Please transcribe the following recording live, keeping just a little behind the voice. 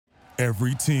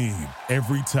Every team,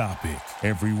 every topic,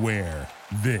 everywhere.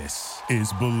 This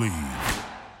is Believe.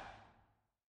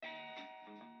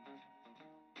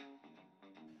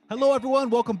 Hello, everyone.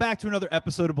 Welcome back to another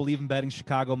episode of Believe in Betting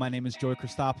Chicago. My name is Joey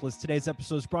Christopoulos. Today's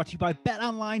episode is brought to you by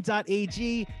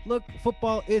BetOnline.ag. Look,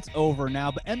 football, it's over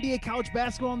now, but NBA college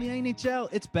basketball and the NHL,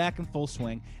 it's back in full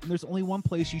swing. And there's only one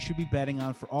place you should be betting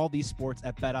on for all these sports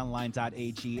at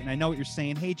BetOnline.ag. And I know what you're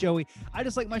saying. Hey, Joey, I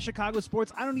just like my Chicago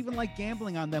sports. I don't even like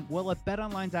gambling on them. Well, at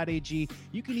BetOnline.ag,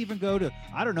 you can even go to,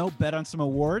 bet on some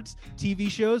awards, TV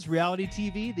shows, reality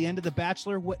TV, the end of The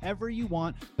Bachelor, whatever you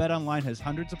want. BetOnline has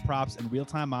hundreds of props and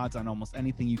real-time odds on almost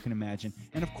anything you can imagine.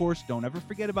 And of course, don't ever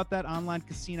forget about that online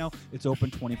casino. It's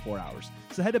open 24 hours.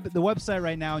 So head to the website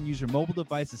right now and use your mobile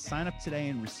device to sign up today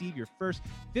and receive your first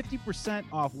 50%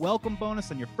 off welcome bonus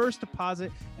on your first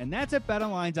deposit. And that's at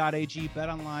betonline.ag.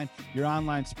 BetOnline, your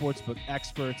online sportsbook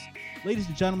experts. Ladies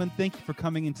and gentlemen, thank you for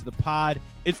coming into the pod.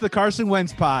 It's the Carson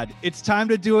Wentz pod. It's time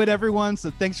to do it, everyone.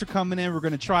 So thanks for coming in. We're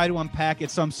going to try to unpack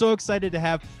it. So I'm so excited to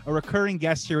have a recurring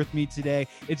guest here with me today.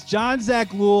 It's John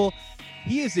Zaghloul.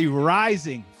 He is a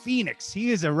rising phoenix. He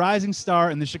is a rising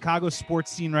star in the Chicago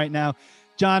sports scene right now.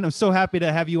 John, I'm so happy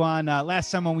to have you on.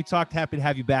 Last time when we talked, happy to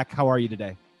have you back. How are you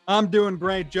today? I'm doing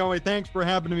great, Joey. Thanks for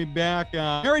having me back.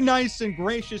 Very nice and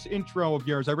gracious intro of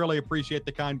yours. I really appreciate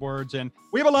the kind words. And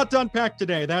we have a lot to unpack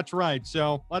today. That's right.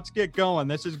 So let's get going.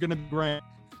 This is going to be great.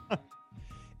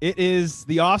 It is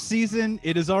the off season.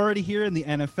 It is already here in the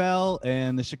NFL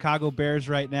and the Chicago Bears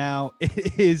right now.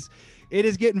 It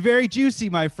is getting very juicy,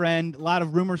 my friend. A lot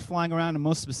of rumors flying around, and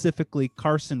most specifically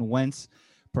Carson Wentz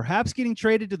perhaps getting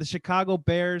traded to the Chicago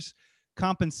Bears.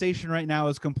 Compensation right now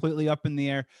is completely up in the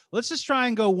air. Let's just try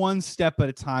and go one step at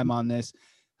a time on this.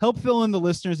 Help fill in the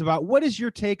listeners about what is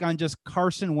your take on just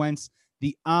Carson Wentz,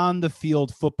 the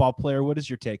on-the-field football player. What is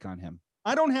your take on him?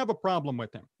 I don't have a problem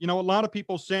with him. A lot of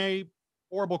people say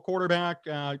horrible quarterback,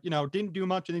 didn't do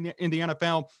much in the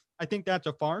NFL. I think that's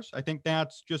a farce. I think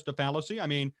that's just a fallacy. I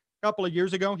mean, a couple of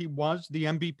years ago, he was the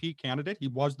MVP candidate. He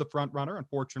was the front runner.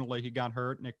 Unfortunately, he got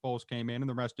hurt. Nick Foles came in, and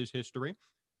the rest is history.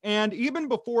 And even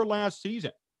before last season,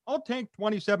 I'll take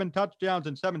 27 touchdowns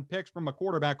and 7 picks from a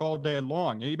quarterback all day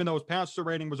long. Even though his passer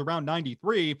rating was around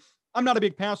 93, I'm not a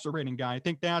big passer rating guy. I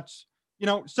think that's,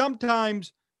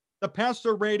 sometimes the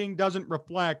passer rating doesn't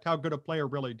reflect how good a player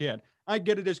really did. I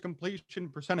get it, his completion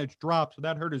percentage dropped, so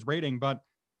that hurt his rating. But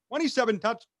 27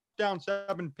 touchdowns,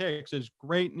 7 picks is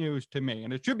great news to me.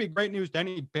 And it should be great news to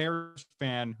any Bears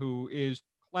fan who is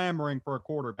clamoring for a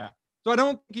quarterback. So I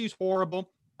don't think he's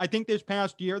horrible. I think this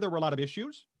past year, there were a lot of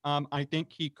issues. I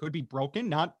think he could be broken,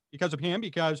 not because of him,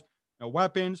 because no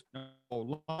weapons,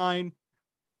 no line,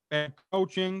 bad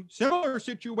coaching. Similar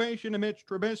situation to Mitch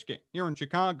Trubisky here in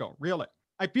Chicago, really.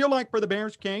 I feel like for the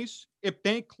Bears case, if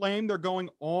they claim they're going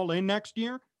all in next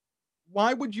year,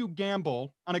 why would you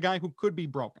gamble on a guy who could be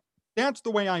broken? That's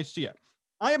the way I see it.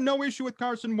 I have no issue with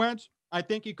Carson Wentz. I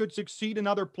think he could succeed in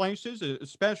other places,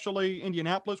 especially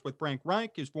Indianapolis with Frank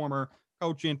Reich, his former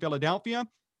coach in Philadelphia.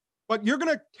 But you're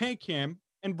going to take him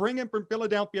and bring him from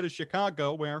Philadelphia to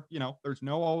Chicago where, there's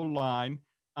no O-line,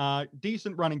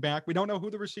 decent running back. We don't know who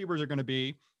the receivers are going to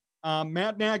be.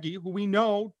 Matt Nagy, who we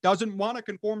know doesn't want to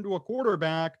conform to a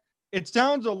quarterback. It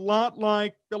sounds a lot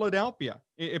like Philadelphia,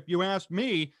 if you ask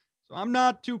me. So I'm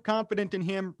not too confident in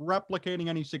him replicating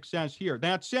any success here.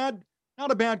 That said, not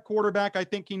a bad quarterback. I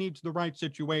think he needs the right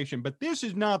situation, but this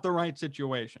is not the right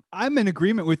situation. I'm in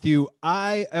agreement with you.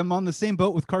 I am on the same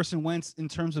boat with Carson Wentz in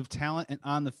terms of talent and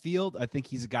on the field. I think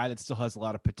he's a guy that still has a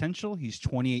lot of potential. He's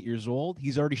 28 years old.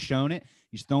 He's already shown it.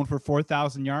 He's thrown for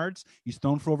 4,000 yards. He's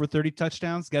thrown for over 30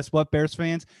 touchdowns. Guess what, Bears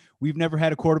fans? We've never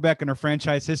had a quarterback in our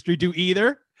franchise history do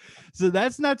either. So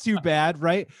that's not too bad,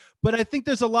 right? But I think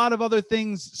there's a lot of other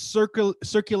things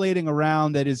circulating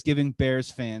around that is giving Bears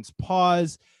fans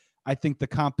pause. I think the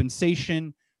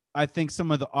compensation, I think some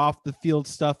of the off the field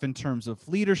stuff in terms of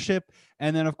leadership.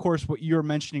 And then, of course, what you're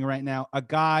mentioning right now, a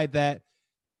guy that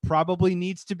probably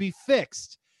needs to be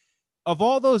fixed. Of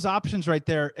all those options right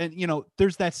there, and,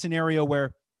 there's that scenario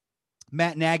where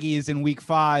Matt Nagy is in week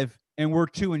 5 and we're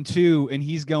 2-2 and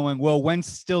he's going, well, Wentz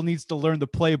still needs to learn the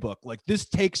playbook. Like, this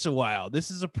takes a while. This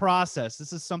is a process.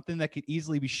 This is something that could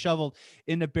easily be shoveled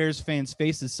into Bears fans'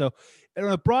 faces. So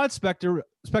on a broad spectrum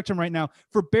right now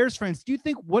for Bears fans, do you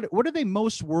think what are they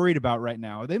most worried about right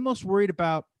now? Are they most worried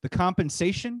about the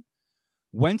compensation,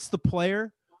 Wentz the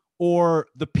player, or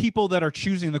the people that are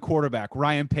choosing the quarterback,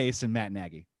 Ryan Pace and Matt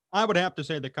Nagy? I would have to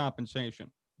say the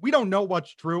compensation. we don't know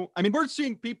what's true. I mean, we're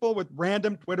seeing people with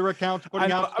random Twitter accounts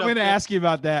putting out stuff. I'm going to ask you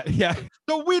about that. Yeah.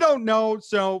 So we don't know.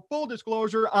 So full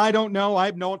disclosure, I don't know. I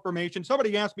have no information.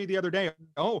 Somebody asked me the other day,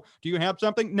 oh, do you have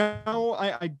something? No,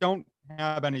 I don't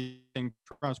have anything.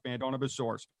 Trust me, I don't have a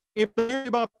source. If they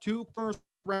give up 2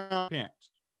 first-round picks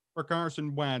for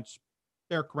Carson Wentz,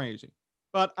 they're crazy.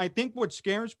 But I think what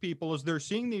scares people is they're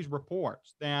seeing these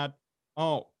reports that,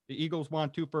 oh, the Eagles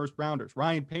want 2 first-rounders.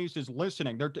 Ryan Pace is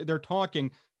listening. They're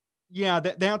talking. Yeah,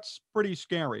 that's pretty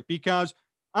scary because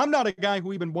I'm not a guy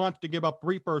who even wants to give up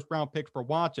 3 first-round picks for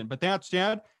Watson. But that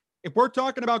said, if we're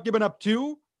talking about giving up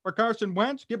 2 for Carson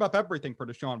Wentz, give up everything for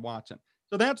Deshaun Watson.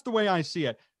 So that's the way I see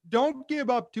it. Don't give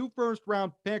up 2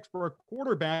 first-round picks for a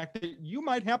quarterback that you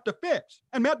might have to fix.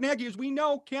 And Matt Nagy, as we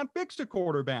know, can't fix a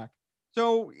quarterback.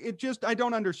 So I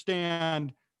don't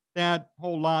understand that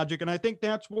whole logic. And I think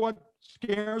that's what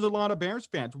scares a lot of Bears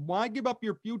fans. Why give up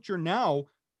your future now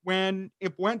when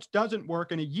if Wentz doesn't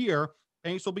work in a year,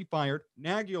 Pace will be fired,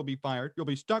 Nagy will be fired, you'll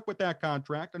be stuck with that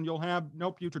contract, and you'll have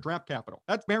no future draft capital.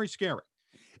 That's very scary.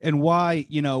 And why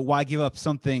give up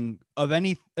something of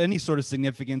any sort of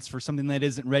significance for something that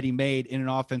isn't ready made in an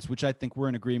offense, which I think we're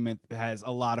in agreement has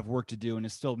a lot of work to do and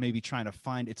is still maybe trying to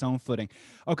find its own footing.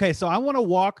 Okay, so I want to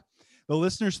walk the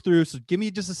listeners through. So give me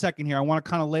just a second here. I want to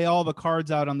kind of lay all the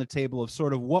cards out on the table of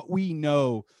sort of what we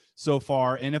know so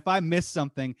far. And if I miss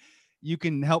something, you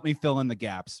can help me fill in the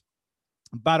gaps.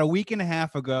 About a week and a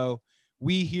half ago,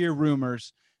 we hear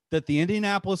rumors that the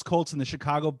Indianapolis Colts and the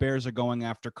Chicago Bears are going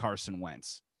after Carson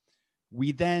Wentz.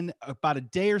 We then, about a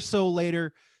day or so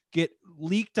later, get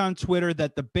leaked on Twitter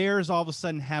that the Bears all of a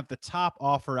sudden have the top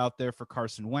offer out there for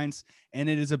Carson Wentz, and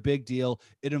it is a big deal.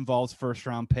 It involves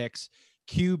first-round picks.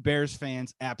 Cue Bears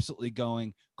fans absolutely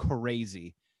going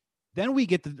crazy. Then we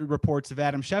get the reports of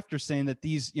Adam Schefter saying that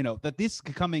this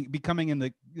could be coming in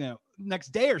the next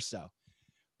day or so.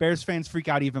 Bears fans freak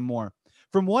out even more.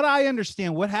 From what I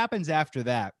understand, what happens after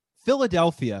that,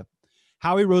 Philadelphia,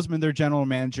 Howie Roseman, their general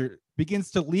manager,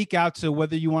 begins to leak out to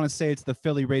whether you want to say it's the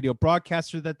Philly radio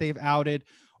broadcaster that they've outed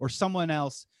or someone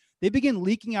else. They begin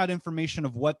leaking out information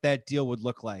of what that deal would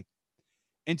look like.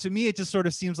 And to me, it just sort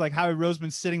of seems like Howie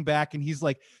Roseman's sitting back and he's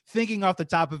like thinking off the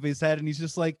top of his head. And he's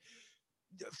just like,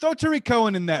 throw Tariq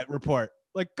Cohen in that report.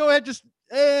 Like, go ahead, just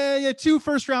 2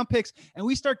 first-round picks. And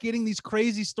we start getting these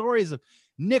crazy stories of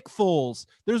Nick Foles.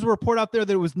 There's a report out there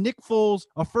that it was Nick Foles,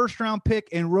 a first-round pick,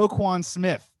 and Roquan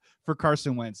Smith for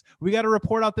Carson Wentz. We got a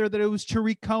report out there that it was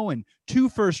Tariq Cohen, 2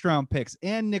 first-round picks,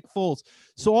 and Nick Foles.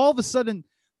 So all of a sudden,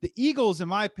 the Eagles, in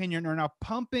my opinion, are now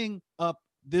pumping up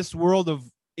this world of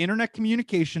internet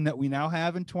communication that we now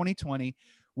have in 2020,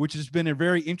 which has been a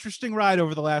very interesting ride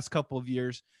over the last couple of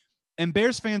years. And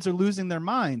Bears fans are losing their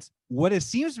minds. What it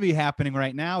seems to be happening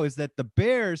right now is that the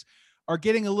Bears are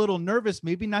getting a little nervous,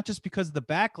 maybe not just because of the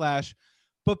backlash,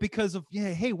 but because of,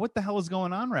 hey, what the hell is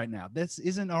going on right now? This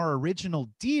isn't our original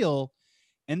deal.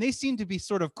 And they seem to be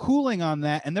sort of cooling on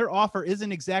that. And their offer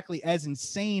isn't exactly as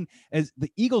insane as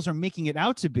the Eagles are making it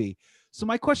out to be. So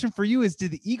my question for you is,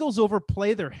 did the Eagles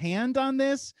overplay their hand on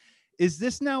this? Is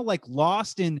this now like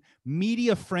lost in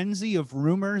media frenzy of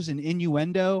rumors and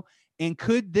innuendo? And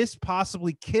could this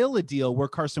possibly kill a deal where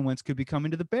Carson Wentz could be coming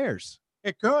to the Bears?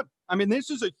 It could. I mean, this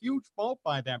is a huge fault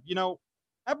by them.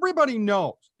 Everybody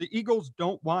knows the Eagles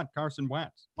don't want Carson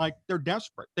Wentz. Like, they're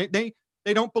desperate. They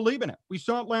don't believe in it. We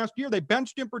saw it last year. They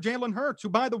benched him for Jalen Hurts, who,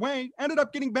 by the way, ended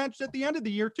up getting benched at the end of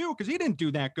the year, too, because he didn't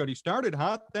do that good. He started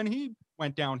hot, then he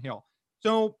went downhill.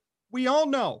 So we all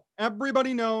know,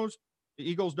 everybody knows the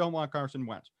Eagles don't want Carson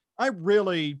Wentz. I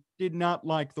really did not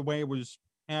like the way it was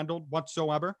handled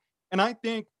whatsoever. And I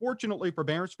think, fortunately for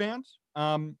Bears fans,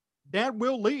 that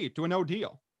will lead to a no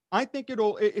deal. I think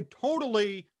it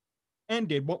totally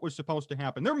ended what was supposed to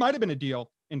happen. There might have been a deal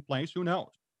in place, who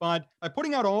knows? But by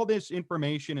putting out all this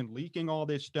information and leaking all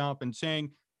this stuff and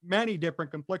saying many different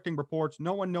conflicting reports,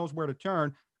 no one knows where to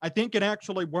turn. I think it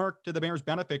actually worked to the Bears'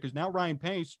 benefit because now Ryan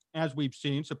Pace, as we've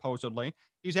seen, supposedly,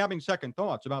 he's having second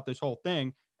thoughts about this whole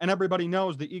thing. And everybody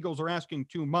knows the Eagles are asking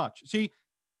too much. See,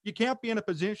 you can't be in a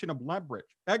position of leverage.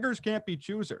 Beggars can't be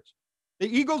choosers. The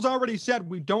Eagles already said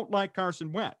we don't like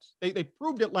Carson Wentz. They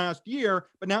proved it last year,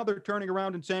 but now they're turning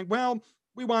around and saying, well,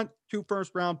 we want 2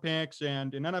 first-round picks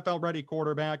and an NFL-ready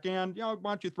quarterback, and why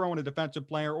don't you throw in a defensive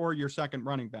player or your second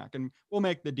running back, and we'll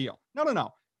make the deal.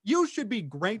 No. You should be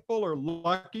grateful or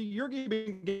lucky you're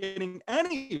even getting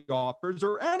any offers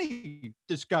or any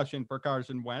discussion for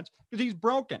Carson Wentz because he's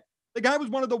broken. The guy was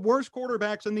one of the worst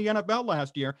quarterbacks in the NFL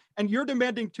last year, and you're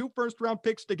demanding 2 first-round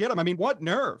picks to get him. I mean, what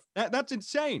nerve? That's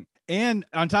insane. And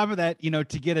on top of that,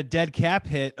 to get a dead cap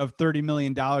hit of $30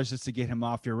 million just to get him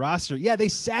off your roster. Yeah, they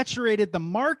saturated the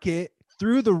market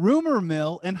through the rumor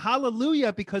mill, and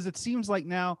hallelujah, because it seems like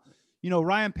now,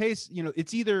 Ryan Pace,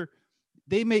 it's either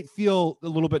they may feel a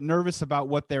little bit nervous about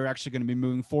what they're actually going to be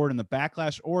moving forward in the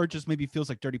backlash, or it just maybe feels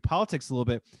like dirty politics a little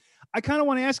bit. I kind of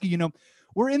want to ask you,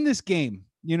 we're in this game,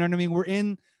 you know what I mean? We're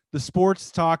in the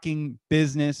sports talking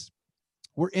business.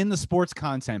 We're in the sports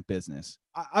content business.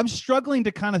 I'm struggling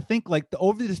to kind of think like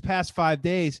over this past 5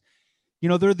 days,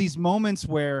 there are these moments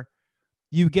where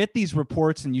you get these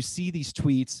reports and you see these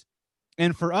tweets.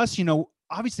 And for us,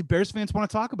 obviously Bears fans want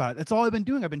to talk about it. That's all I've been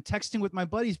doing. I've been texting with my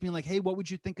buddies being like, hey, what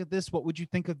would you think of this? What would you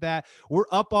think of that? We're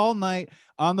up all night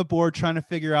on the board trying to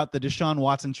figure out the Deshaun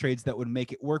Watson trades that would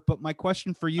make it work. But my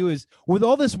question for you is, with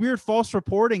all this weird false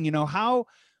reporting, how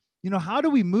do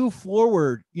we move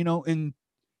forward, in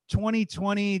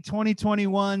 2020,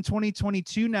 2021,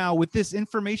 2022 now with this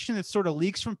information that sort of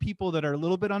leaks from people that are a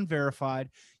little bit unverified?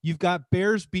 You've got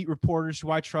Bears beat reporters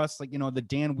who I trust, like, the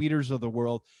Dan Wieters of the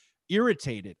world,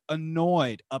 irritated,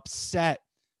 annoyed, upset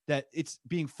that it's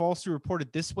being falsely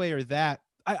reported this way or that.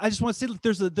 I just want to say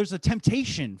that there's a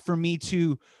temptation for me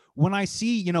to, when I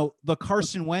see, the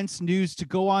Carson Wentz news, to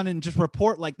go on and just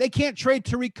report like they can't trade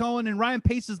Tariq Cohen and Ryan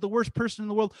Pace is the worst person in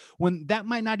the world, when that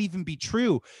might not even be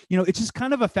true. It's just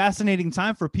kind of a fascinating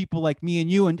time for people like me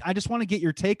and you. And I just want to get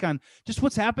your take on just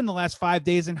what's happened the last 5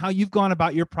 days and how you've gone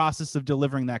about your process of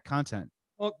delivering that content.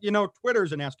 Well,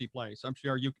 Twitter's a nasty place. I'm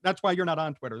sure that's why you're not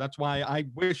on Twitter. That's why I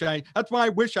wish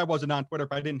I wasn't on Twitter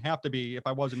if I didn't have to be, if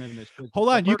I wasn't in this business. Hold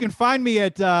on. You can find me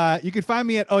at, oh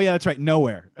yeah, that's right.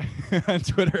 Nowhere on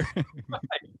Twitter.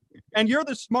 Right. And you're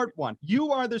the smart one.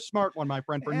 You are the smart one, my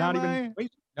friend, for not even.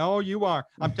 No, you are.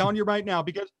 I'm telling you right now,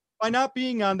 because by not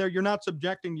being on there, you're not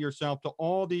subjecting yourself to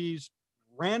all these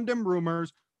random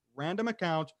rumors, random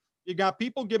accounts. You got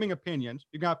people giving opinions.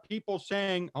 You got people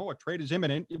saying, oh, a trade is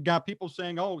imminent. You've got people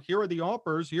saying, oh, here are the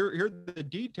offers. Here are the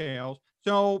details.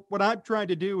 So what I've tried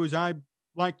to do is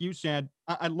like you said,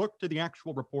 I look to the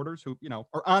actual reporters who,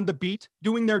 are on the beat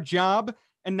doing their job,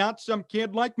 and not some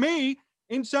kid like me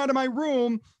inside of my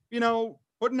room,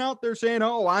 putting out there saying,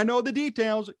 oh, I know the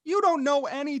details. You don't know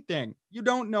anything. You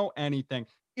don't know anything.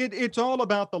 It's all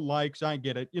about the likes. I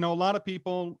get it. A lot of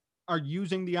people are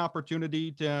using the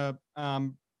opportunity to,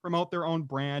 promote their own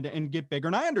brand and get bigger.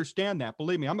 And I understand that.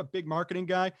 Believe me, I'm a big marketing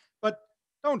guy, but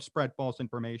don't spread false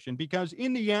information, because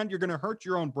in the end, you're going to hurt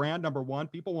your own brand. Number one,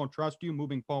 people won't trust you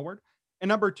moving forward. And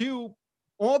number two,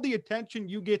 all the attention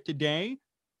you get today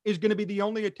is going to be the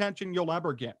only attention you'll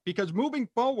ever get, because moving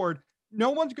forward, no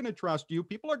one's going to trust you.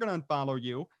 People are going to unfollow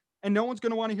you, and no one's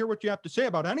going to want to hear what you have to say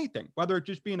about anything, whether it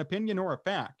just be an opinion or a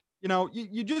fact.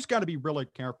 You just got to be really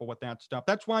careful with that stuff.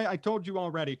 That's why I told you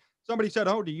already. Somebody said,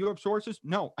 oh, do you have sources?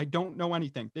 No, I don't know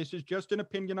anything. This is just an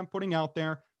opinion I'm putting out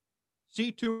there.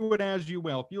 See to it as you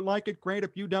will. If you like it, great.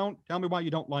 If you don't, tell me why you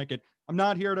don't like it. I'm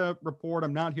not here to report.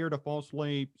 I'm not here to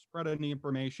falsely spread any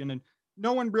information. And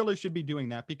no one really should be doing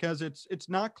that, because it's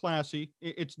not classy.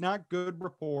 It's not good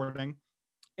reporting.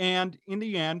 And in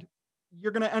the end,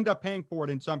 you're going to end up paying for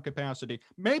it in some capacity.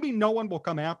 Maybe no one will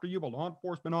come after you. A law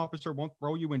enforcement officer won't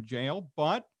throw you in jail,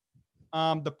 but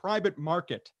the private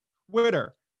market,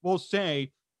 Twitter, will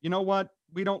say, you know what?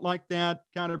 We don't like that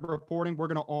kind of reporting. We're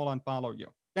going to all unfollow you.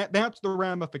 That's the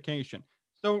ramification.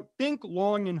 So think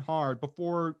long and hard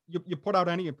before you put out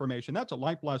any information. That's a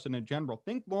life lesson in general.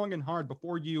 Think long and hard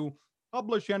before you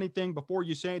publish anything, before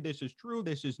you say this is true,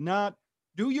 this is not.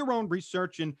 Do your own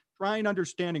research and try and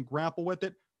understand and grapple with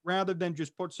it, rather than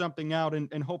just put something out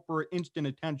and hope for instant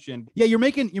attention. Yeah, you're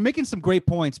making some great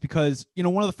points, because,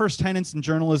 one of the first tenets in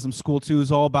journalism school too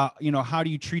is all about, how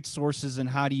do you treat sources and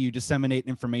how do you disseminate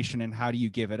information and how do you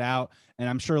give it out? And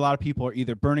I'm sure a lot of people are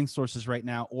either burning sources right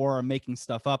now or are making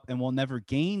stuff up and will never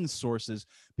gain sources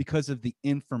because of the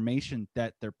information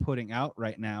that they're putting out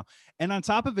right now. And on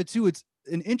top of it too, it's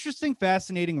an interesting,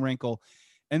 fascinating wrinkle.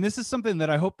 And this is something that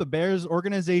I hope the Bears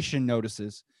organization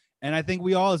notices. And I think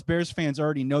we all as Bears fans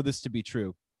already know this to be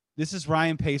true. This is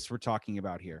Ryan Pace we're talking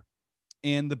about here.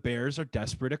 And the Bears are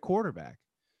desperate at quarterback.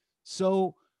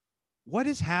 So what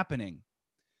is happening?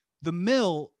 The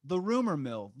mill, the rumor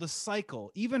mill, the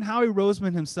cycle, even Howie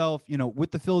Roseman himself,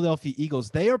 with the Philadelphia Eagles,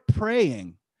 they are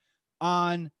preying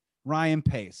on Ryan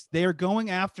Pace. They are going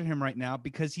after him right now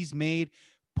because he's made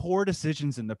poor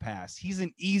decisions in the past. He's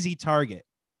an easy target.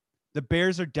 The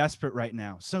Bears are desperate right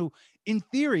now. So in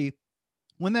theory,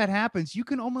 when that happens, you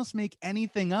can almost make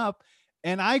anything up.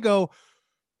 And I go,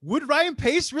 would Ryan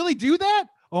Pace really do that?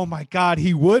 Oh my God,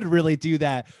 he would really do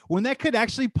that, when that could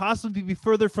actually possibly be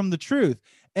further from the truth.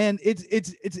 And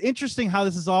it's interesting how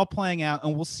this is all playing out,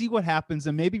 and we'll see what happens.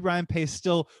 And maybe Ryan Pace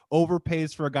still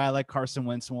overpays for a guy like Carson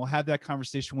Wentz, and we'll have that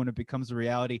conversation when it becomes a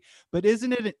reality. But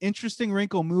isn't it an interesting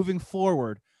wrinkle moving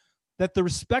forward that the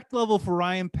respect level for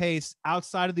Ryan Pace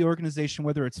outside of the organization,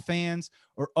 whether it's fans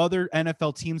or other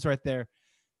NFL teams right there,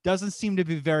 doesn't seem to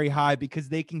be very high because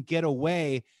they can get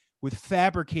away with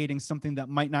fabricating something that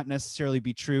might not necessarily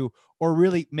be true or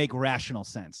really make rational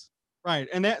sense. Right.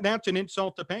 And that's an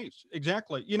insult to Pace.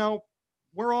 Exactly.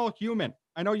 We're all human.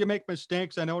 I know you make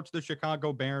mistakes. I know it's the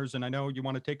Chicago Bears, and I know you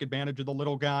want to take advantage of the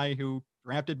little guy who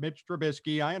drafted Mitch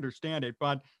Trubisky. I understand it.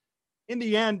 But in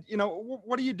the end,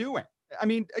 what are you doing? I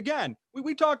mean, again,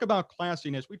 we talk about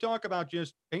classiness. We talk about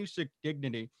just basic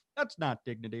dignity. That's not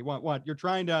dignity. What? You're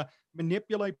trying to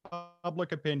manipulate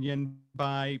public opinion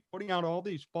by putting out all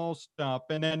these false stuff,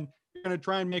 and then you're going to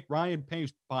try and make Ryan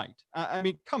Pace bite. I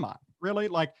mean, come on. Really?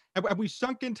 Like, have we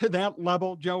sunk into that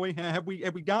level, Joey? Have we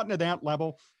gotten to that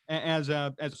level as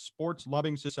a sports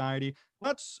loving society?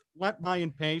 Let's let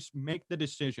Ryan Pace make the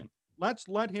decision. Let's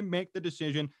let him make the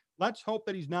decision. Let's hope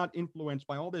that he's not influenced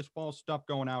by all this false stuff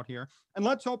going out here. And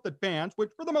let's hope that fans, which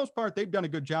for the most part, they've done a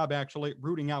good job actually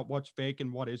rooting out what's fake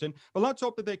and what isn't. But let's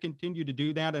hope that they continue to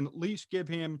do that and at least give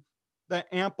him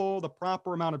the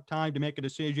proper amount of time to make a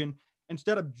decision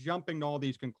instead of jumping to all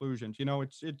these conclusions.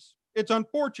 It's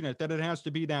unfortunate that it has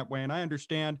to be that way. And I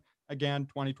understand, again,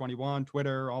 2021,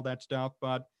 Twitter, all that stuff.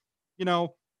 But,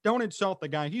 don't insult the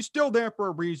guy. He's still there for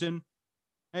a reason.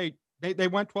 Hey, they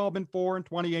went 12-4 in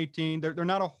 2018. They're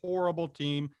not a horrible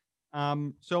team.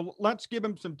 So let's give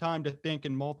him some time to think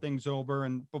and mull things over.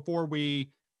 And before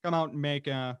we come out and make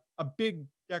a big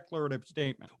declarative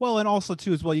statement. Well, and also,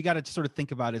 too, as well, you got to sort of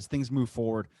think about as things move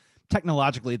forward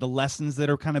technologically, the lessons that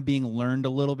are kind of being learned a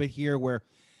little bit here where,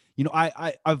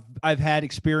 I've had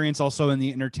experience also in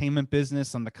the entertainment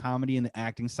business on the comedy and the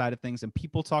acting side of things, and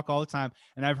people talk all the time.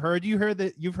 And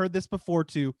you've heard this before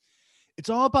too. It's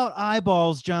all about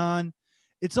eyeballs, John.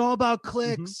 It's all about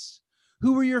clicks.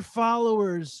 Who are your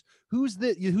followers? Who's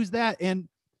that? And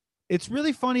it's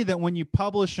really funny that when you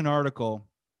publish an article,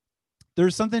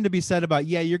 there's something to be said about,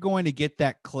 you're going to get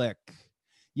that click.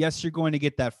 Yes, you're going to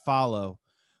get that follow.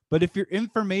 But if your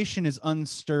information is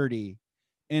unsturdy,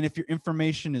 and if your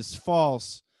information is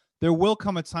false, there will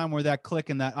come a time where that click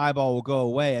and that eyeball will go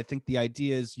away. I think the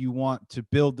idea is you want to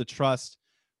build the trust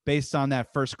based on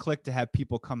that first click to have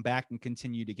people come back and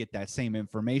continue to get that same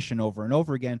information over and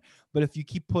over again. But if you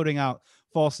keep putting out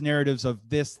false narratives of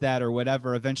this, that, or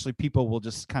whatever, eventually people will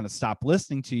just kind of stop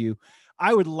listening to you.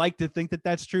 I would like to think that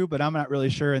that's true, but I'm not really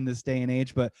sure in this day and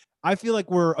age. But I feel like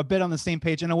we're a bit on the same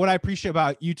page. And what I appreciate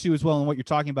about you two as well and what you're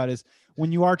talking about is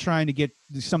when you are trying to get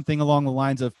something along the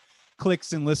lines of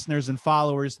clicks and listeners and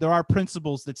followers, there are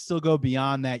principles that still go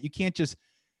beyond that. You can't just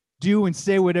do and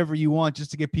say whatever you want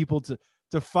just to get people to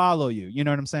follow you. You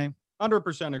know what I'm saying?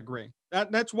 100% agree.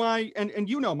 That's why, and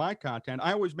my content,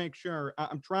 I always make sure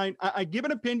I give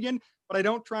an opinion, but I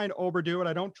don't try and overdo it.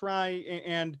 I don't try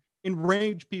and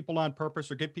enrage people on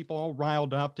purpose or get people all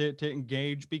riled up to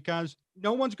engage, because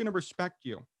no one's going to respect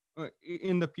you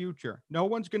in the future. No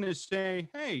one's going to say,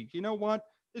 hey, you know what?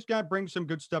 This guy brings some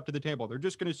good stuff to the table. They're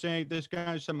just going to say this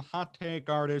guy's some hot take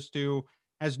artist who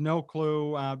has no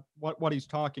clue what he's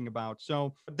talking about.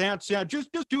 So that's just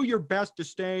do your best to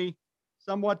stay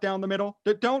somewhat down the middle.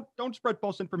 Don't spread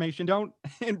false information. Don't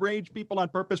enrage people on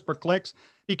purpose for clicks,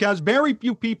 because very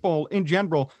few people in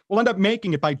general will end up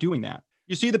making it by doing that.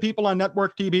 You see the people on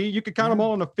network TV, you could count them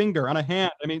all on a finger, on a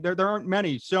hand. I mean, there aren't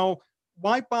many. So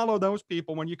why follow those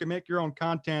people when you can make your own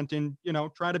content and,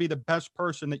 try to be the best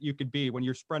person that you could be when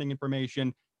you're spreading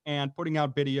information and putting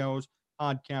out videos,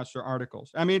 podcasts, or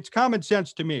articles? I mean, it's common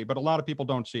sense to me, but a lot of people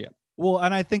don't see it. Well,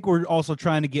 and I think we're also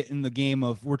trying to get in the game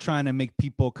of, we're trying to make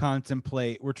people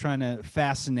contemplate, we're trying to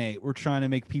fascinate, we're trying to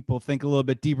make people think a little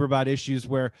bit deeper about issues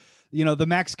where, the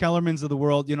Max Kellermans of the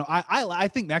world, I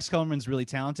think Max Kellerman's really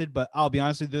talented, but I'll be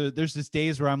honest with you, there's just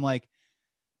days where I'm like,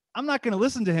 I'm not going to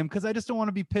listen to him because I just don't want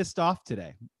to be pissed off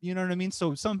today. You know what I mean?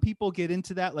 So some people get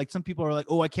into that. Like some people are like,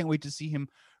 oh, I can't wait to see him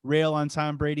rail on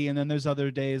Tom Brady. And then there's other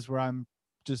days where I'm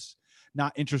just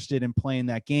not interested in playing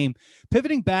that game.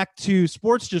 Pivoting back to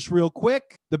sports just real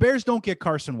quick, the Bears don't get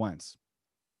Carson Wentz.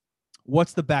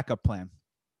 What's the backup plan?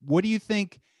 What do you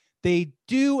think they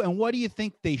do, and what do you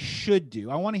think they should do?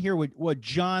 I want to hear what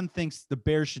John thinks the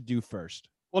Bears should do first.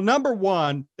 Well, number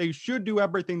one, they should do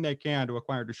everything they can to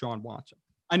acquire Deshaun Watson.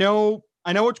 I know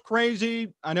it's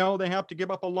crazy. I know they have to give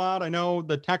up a lot. I know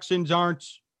the Texans aren't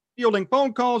fielding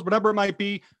phone calls, whatever it might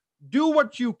be. Do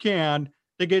what you can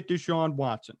to get Deshaun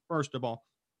Watson, first of all.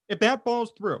 If that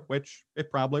falls through, which it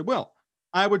probably will,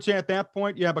 I would say at that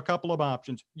point, you have a couple of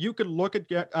options. You could look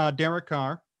at Derek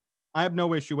Carr. I have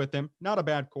no issue with him. Not a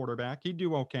bad quarterback. He'd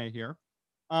do okay here.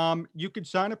 You could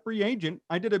sign a free agent.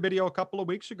 I did a video a couple of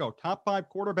weeks ago. Top 5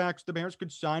 quarterbacks the Bears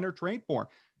could sign or trade for.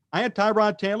 I had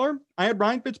Tyrod Taylor. I had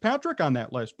Ryan Fitzpatrick on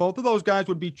that list. Both of those guys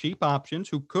would be cheap options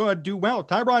who could do well.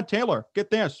 Tyrod Taylor, get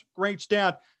this, great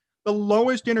stat. The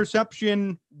lowest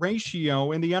interception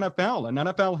ratio in the NFL, in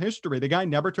NFL history. The guy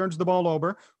never turns the ball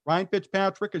over. Ryan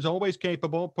Fitzpatrick is always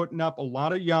capable of putting up a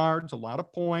lot of yards, a lot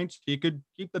of points. He could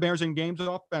keep the Bears in games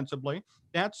offensively.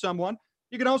 That's someone.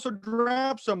 You could also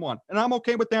draft someone, and I'm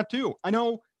okay with that too. I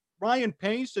know Ryan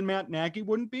Pace and Matt Nagy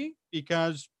wouldn't be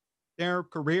because their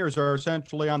careers are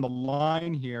essentially on the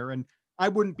line here, and I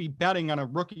wouldn't be betting on a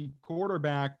rookie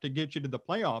quarterback to get you to the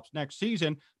playoffs next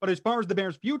season. But as far as the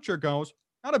Bears' future goes,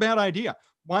 not a bad idea.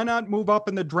 Why not move up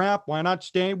in the draft? Why not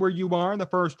stay where you are in the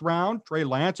first round? Trey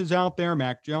Lance is out there,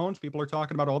 Mac Jones. People are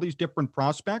talking about all these different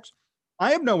prospects.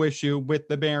 I have no issue with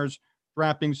the Bears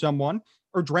drafting someone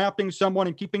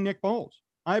and keeping Nick Foles.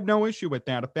 I have no issue with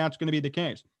that if that's going to be the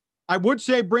case. I would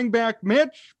say bring back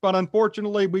Mitch, but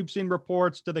unfortunately, we've seen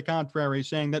reports to the contrary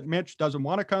saying that Mitch doesn't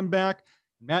want to come back.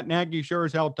 Matt Nagy sure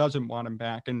as hell doesn't want him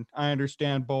back, and I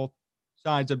understand both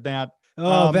sides of that.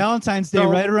 Oh, Valentine's Day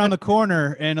right around the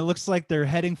corner, and it looks like they're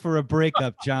heading for a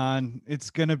breakup, John. It's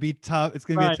going to be tough. It's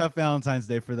going to be a tough Valentine's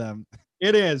Day for them.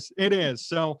 It is. It is.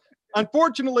 So,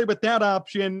 unfortunately, with that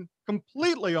option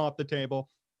completely off the table,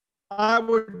 I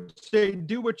would say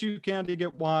do what you can to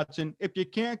get Watson. If you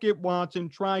can't get Watson,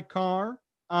 try Carr.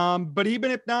 But even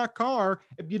if not Carr,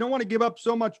 if you don't want to give up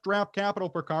so much draft capital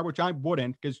for Carr, which I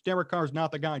wouldn't, because Derek Carr is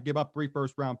not the guy to give up 3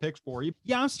 first-round picks for you.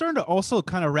 Yeah, I'm starting to also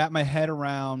kind of wrap my head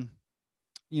around,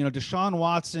 Deshaun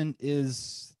Watson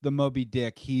is the Moby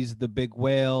Dick. He's the big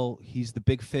whale. He's the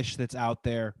big fish that's out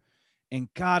there. And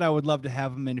God, I would love to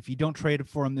have him. And if you don't trade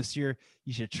for him this year,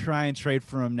 you should try and trade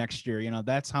for him next year.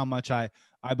 That's how much I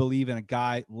believe in a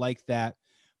guy like that.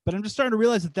 But I'm just starting to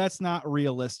realize that that's not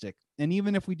realistic. And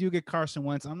even if we do get Carson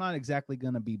Wentz, I'm not exactly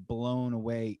going to be blown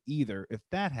away either if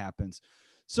that happens.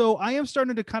 So I am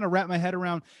starting to kind of wrap my head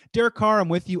around Derek Carr. I'm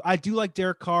with you. I do like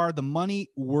Derek Carr. The money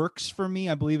works for me.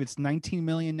 I believe it's $19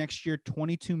 million next year,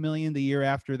 $22 million the year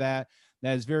after that.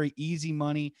 That is very easy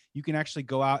money. You can actually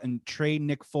go out and trade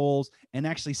Nick Foles and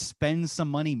actually spend some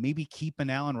money, maybe keep an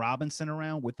Allen Robinson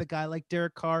around with a guy like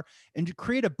Derek Carr and to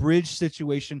create a bridge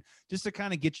situation just to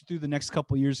kind of get you through the next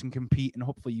couple of years and compete. And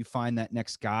hopefully you find that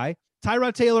next guy.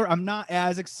 Tyrod Taylor, I'm not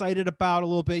as excited about a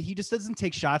little bit. He just doesn't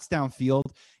take shots downfield.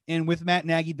 And with Matt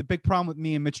Nagy, the big problem with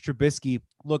me and Mitch Trubisky,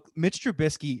 Mitch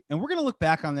Trubisky, and we're going to look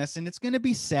back on this and it's going to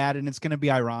be sad and it's going to be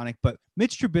ironic, but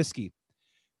Mitch Trubisky,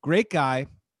 great guy,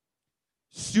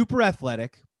 super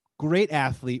athletic, great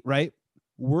athlete, right?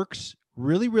 Works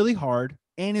really, really hard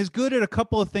and is good at a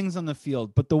couple of things on the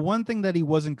field. But the one thing that he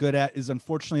wasn't good at is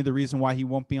unfortunately the reason why he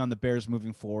won't be on the Bears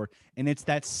moving forward. And it's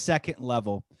that second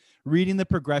level, reading the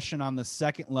progression on the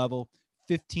second level,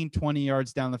 15, 20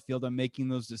 yards down the field and making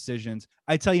those decisions.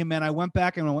 I tell you, man, I went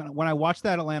back and when I watched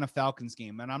that Atlanta Falcons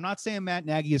game, and I'm not saying Matt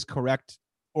Nagy is correct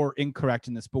or incorrect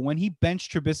in this, but when he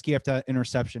benched Trubisky after that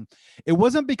interception, it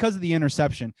wasn't because of the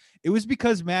interception. It was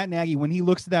because Matt Nagy, when he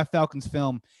looks at that Falcons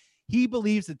film, he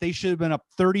believes that they should have been up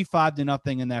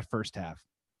 35-0 in that first half.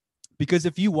 Because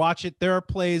if you watch it, there are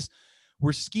plays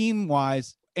where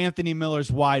scheme-wise, Anthony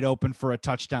Miller's wide open for a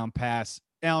touchdown pass.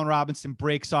 Allen Robinson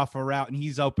breaks off a route and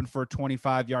he's open for a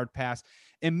 25-yard pass.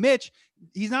 And Mitch,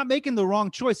 he's not making the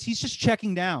wrong choice. He's just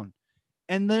checking down.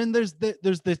 And then there's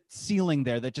the ceiling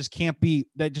there that just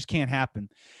can't happen.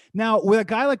 Now, with a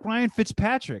guy like Ryan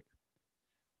Fitzpatrick,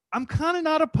 I'm kind of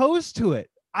not opposed to it.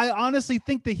 I honestly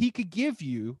think that he could give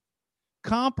you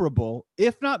comparable,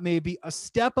 if not maybe a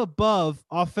step above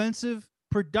offensive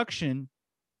production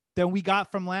than we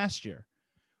got from last year.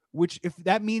 Which, if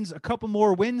that means a couple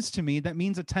more wins to me, that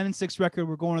means a 10-6 record.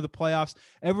 We're going to the playoffs.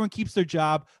 Everyone keeps their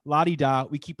job. La-di-da.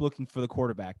 We keep looking for the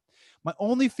quarterback. My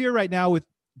only fear right now with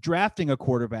drafting a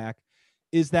quarterback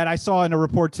is that I saw in a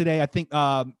report today, I think,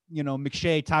 Todd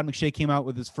McShay came out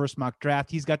with his first mock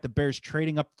draft. He's got the Bears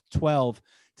trading up to 12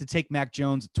 to take Mac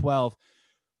Jones at 12,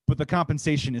 but the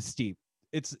compensation is steep.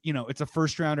 It's a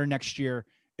first rounder next year.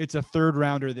 It's a third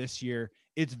rounder this year.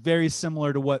 It's very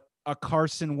similar to what a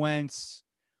Carson Wentz,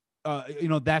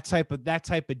 that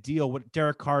type of deal, what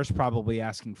Derek Carr is probably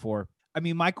asking for. I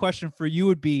mean, my question for you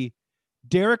would be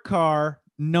Derek Carr,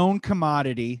 known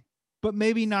commodity, but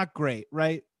maybe not great,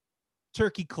 right?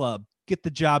 Turkey Club, get the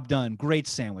job done. Great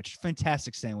sandwich,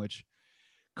 fantastic sandwich.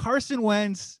 Carson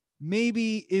Wentz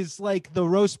maybe is like the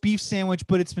roast beef sandwich,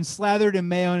 but it's been slathered in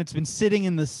mayo and it's been sitting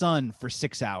in the sun for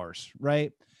 6 hours,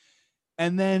 right?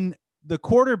 And then the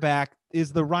quarterback,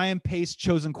 is the Ryan Pace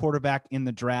chosen quarterback in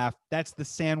the draft. That's the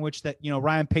sandwich that,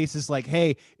 Ryan Pace is like,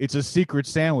 hey, it's a secret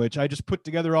sandwich. I just put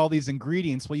together all these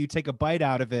ingredients. Will you take a bite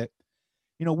out of it?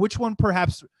 Which one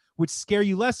perhaps would scare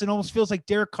you less? It almost feels like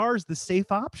Derek Carr is the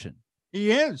safe option.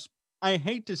 He is. I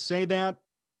hate to say that,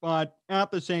 but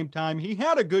at the same time, he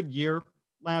had a good year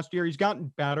last year. He's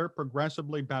gotten better,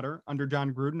 progressively better under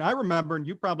John Gruden. I remember, and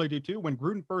you probably do too, when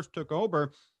Gruden first took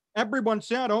over, everyone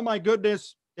said, oh my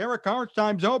goodness, Derek Carr's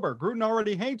time's over. Gruden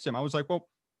already hates him. I was like, well,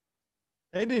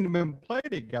 they didn't even play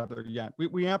together yet.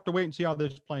 We have to wait and see how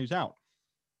this plays out.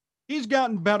 He's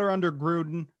gotten better under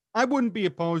Gruden. I wouldn't be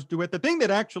opposed to it. The thing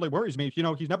that actually worries me is,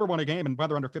 he's never won a game in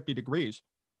weather under 50 degrees.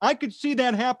 I could see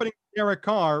that happening to Derek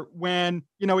Carr when,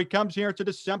 he comes here. It's a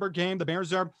December game. The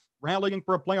Bears are rallying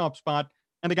for a playoff spot,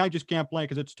 and the guy just can't play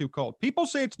because it's too cold. People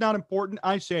say it's not important.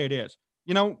 I say it is.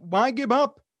 Why give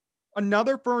up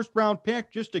another first-round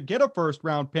pick just to get a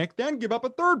first-round pick, then give up a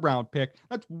third-round pick?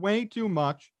 That's way too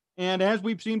much. And as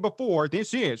we've seen before,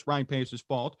 this is Ryan Pace's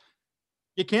fault.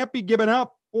 You can't be giving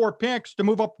up 4 picks to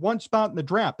move up one spot in the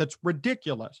draft. That's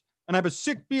ridiculous. And I have a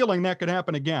sick feeling that could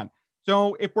happen again.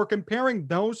 So if we're comparing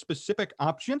those specific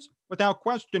options, without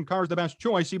question, Carr's the best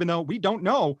choice, even though we don't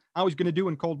know how he's going to do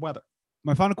in cold weather.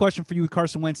 My final question for you with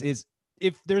Carson Wentz is,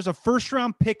 if there's a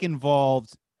first-round pick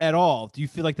involved at all, do you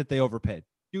feel like that they overpaid?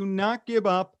 Do not give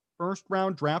up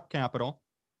first-round draft capital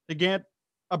to get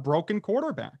a broken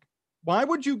quarterback. Why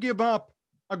would you give up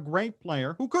a great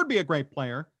player, who could be a great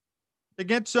player, to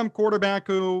get some quarterback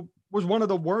who was one of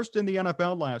the worst in the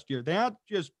NFL last year? That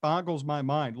just boggles my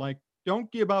mind. Like,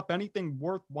 don't give up anything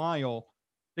worthwhile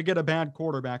to get a bad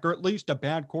quarterback, or at least a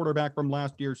bad quarterback from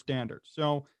last year's standards.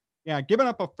 So, yeah, giving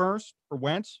up a first for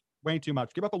Wentz, way too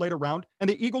much. Give up a later round. And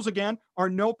the Eagles, again, are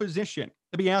no position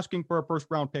to be asking for a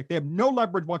first-round pick. They have no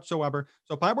leverage whatsoever.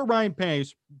 So if I were Ryan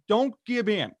Pace, don't give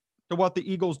in to what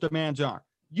the Eagles' demands are.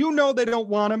 They don't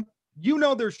want him.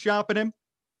 They're shopping him.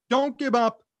 Don't give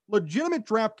up legitimate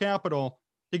draft capital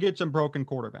to get some broken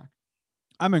quarterback.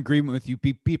 I'm in agreement with you.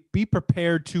 Be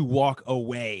prepared to walk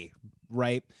away,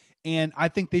 right? And I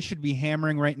think they should be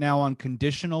hammering right now on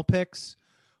conditional picks.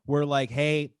 We're like,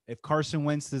 hey, if Carson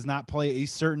Wentz does not play a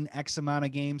certain X amount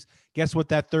of games, guess what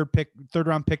that third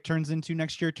round pick turns into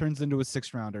next year? Turns into a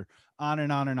 6th rounder, on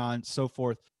and on and on, so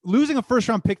forth. Losing a first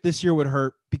round pick this year would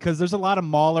hurt because there's a lot of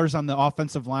maulers on the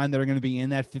offensive line that are going to be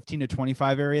in that 15 to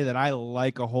 25 area that I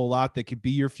like a whole lot, that could be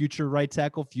your future right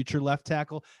tackle, future left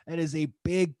tackle. That is a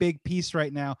big, big piece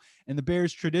right now. And the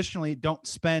Bears traditionally don't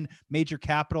spend major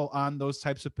capital on those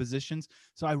types of positions.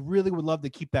 So I really would love to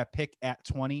keep that pick at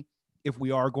 20 if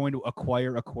we are going to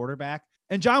acquire a quarterback.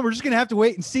 And John, we're just going to have to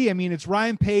wait and see. I mean, it's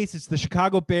Ryan Pace, it's the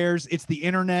Chicago Bears, it's the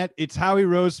internet, it's Howie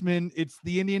Roseman, it's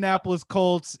the Indianapolis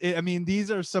Colts.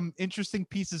 These are some interesting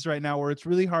pieces right now where it's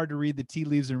really hard to read the tea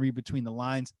leaves and read between the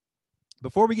lines.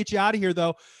 Before we get you out of here,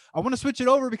 though, I want to switch it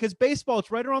over because baseball,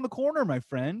 it's right around the corner, my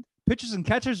friend. Pitchers and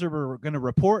catchers are going to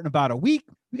report in about a week.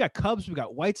 We got Cubs, we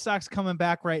got White Sox coming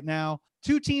back right now.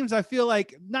 2 teams, I feel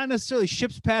like, not necessarily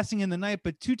ships passing in the night,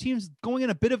 but 2 teams going in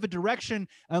a bit of a direction,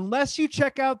 unless you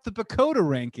check out the PECOTA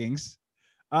rankings.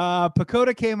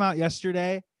 PECOTA came out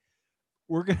yesterday.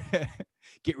 We're going to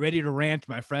get ready to rant,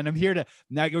 my friend. I'm here to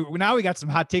now we got some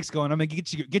hot takes going. I'm going to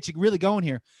get you really going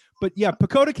here. But yeah,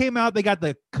 PECOTA came out. They got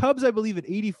the Cubs, I believe, at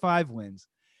 85 wins.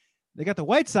 They got the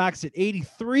White Sox at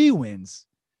 83 wins.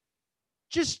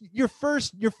 Just your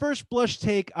first blush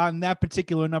take on that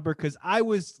particular number, because I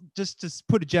was, just to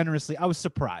put it generously, I was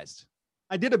surprised.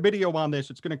 I did a video on this.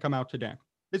 It's going to come out today.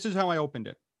 This is how I opened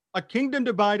it. A kingdom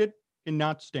divided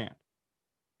cannot stand.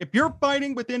 If you're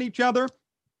fighting within each other,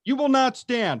 you will not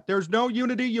stand. There's no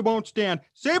unity. You won't stand.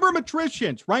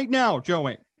 Sabermetricians right now,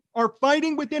 Joey, are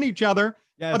fighting within each other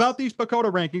about these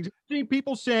PECOTA rankings. See,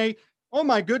 people say, oh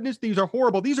my goodness, these are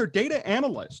horrible. These are data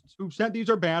analysts who said these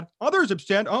are bad. Others have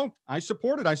said, oh, I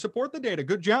support it. I support the data.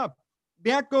 Good job.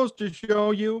 That goes to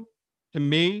show you, to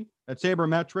me, that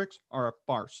sabermetrics are a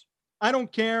farce. I don't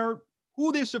care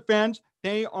who this offends.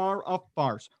 They are a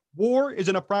farce. WAR is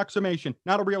an approximation,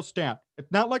 not a real stat.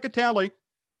 It's not like a tally.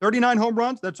 39 home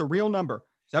runs, that's a real number.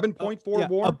 7.4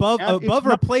 WAR. Above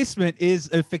replacement is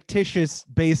a fictitious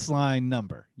baseline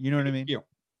number. You know what I mean?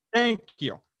 Thank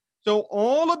you. So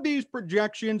all of these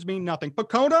projections mean nothing.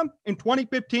 PECOTA in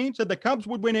 2015 said the Cubs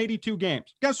would win 82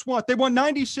 games. Guess what? They won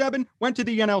 97, went to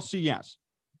the NLCS.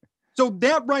 So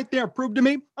that right there proved to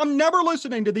me, I'm never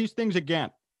listening to these things again.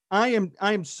 I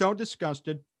am so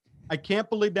disgusted. I can't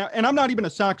believe that. And I'm not even a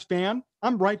Sox fan.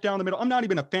 I'm right down the middle. I'm not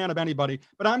even a fan of anybody,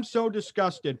 but I'm so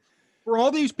disgusted. For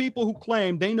all these people who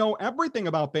claim they know everything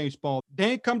about baseball,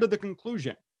 they come to the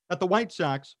conclusion that the White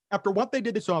Sox, after what they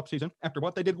did this offseason, after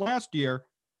what they did last year,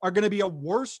 are going to be a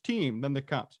worse team than the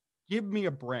Cubs. Give me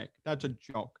a break. That's a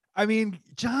joke. I mean,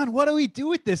 John, what do we do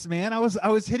with this, man? I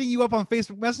was hitting you up on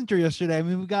Facebook Messenger yesterday. I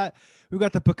mean, we've got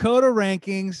the PECOTA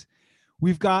rankings.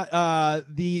 We've got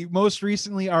the most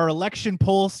recently our election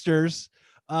pollsters.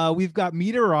 We've got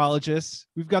meteorologists.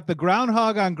 We've got the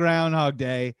groundhog on Groundhog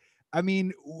Day. I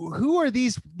mean, who are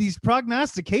these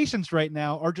prognostications right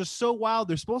now are just so wild.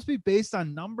 They're supposed to be based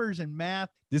on numbers and math.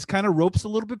 This kind of ropes a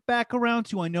little bit back around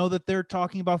to, I know that they're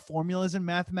talking about formulas and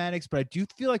mathematics, but I do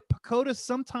feel like PECOTA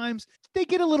sometimes they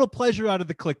get a little pleasure out of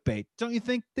the clickbait. Don't you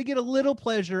think? They get a little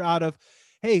pleasure out of,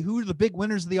 hey, who are the big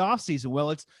winners of the offseason? Well,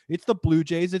 it's the Blue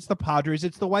Jays, it's the Padres,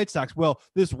 it's the White Sox. Well,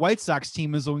 this White Sox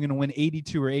team is only going to win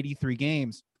 82 or 83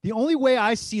 games. The only way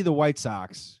I see the White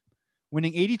Sox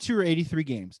winning 82 or 83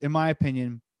 games, in my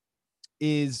opinion,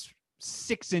 is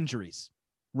 6 injuries,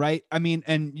 right? I mean,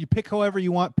 and you pick however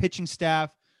you want, pitching staff,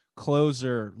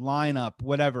 closer, lineup,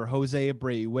 whatever, Jose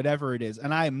Abreu, whatever it is.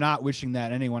 And I am not wishing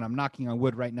that anyone. I'm knocking on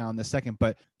wood right now in the second,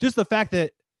 but just the fact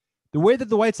that the way that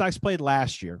the White Sox played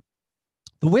last year,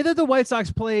 the way that the White Sox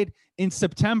played in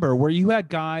September, where you had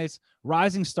guys,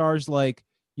 rising stars like,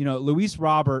 Luis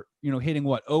Robert, hitting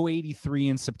 083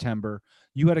 in September.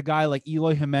 You had a guy like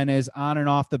Eloy Jimenez on and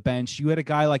off the bench. You had a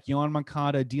guy like Yohan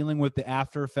Moncada dealing with the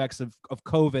after effects of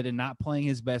COVID and not playing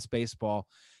his best baseball.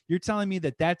 You're telling me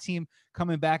that team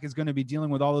coming back is going to be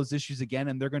dealing with all those issues again,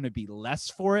 and they're going to be less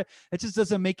for it? It just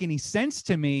doesn't make any sense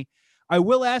to me. I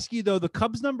will ask you, though, the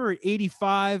Cubs number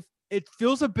 85, it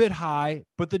feels a bit high,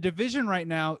 but the division right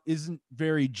now isn't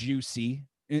very juicy,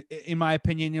 in my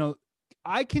opinion.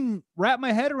 I can wrap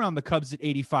my head around the Cubs at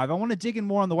 85. I want to dig in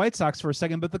more on the White Sox for a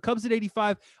second, but the Cubs at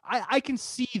 85, I can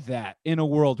see that in a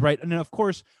world, right? And then, of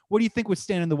course, what do you think would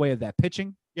stand in the way of that?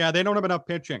 Pitching? Yeah, they don't have enough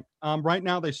pitching. Right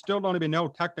now, they still don't even know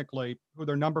technically who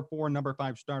their number 4 and number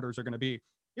 5 starters are going to be.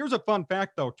 Here's a fun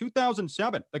fact, though.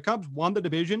 2007, the Cubs won the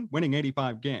division, winning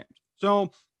 85 games.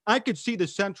 So I could see the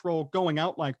Central going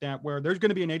out like that, where there's going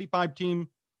to be an 85 team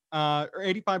or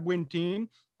 85 win team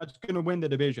that's going to win the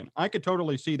division. I could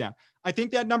totally see that. I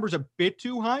think that number's a bit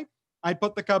too high. I'd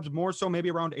put the Cubs more so maybe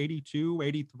around 82,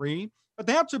 83, but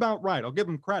that's about right. I'll give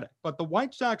them credit. But the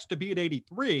White Sox to be at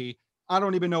 83, I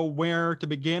don't even know where to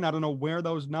begin. I don't know where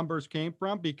those numbers came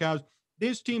from, because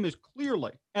this team is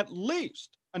clearly at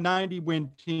least a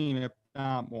 90-win team, if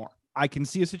not more. I can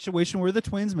see a situation where the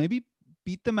Twins maybe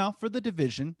beat them out for the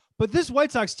division. But this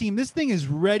White Sox team, this thing is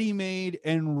ready-made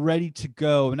and ready to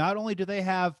go. Not only do they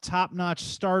have top-notch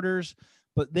starters,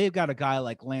 but they've got a guy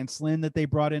like Lance Lynn that they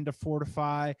brought in to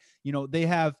fortify. They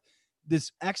have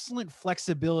this excellent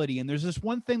flexibility. And there's this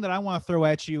one thing that I want to throw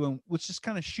at you, and let's just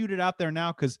kind of shoot it out there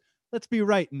now, because let's be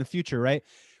right in the future, right?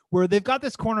 Where they've got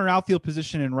this corner outfield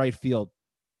position in right field.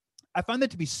 I find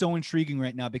that to be so intriguing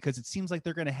right now, because it seems like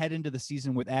they're going to head into the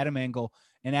season with Adam Engel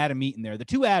and Adam Eaton there. The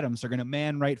two Adams are going to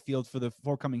man right field for the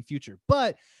forthcoming future.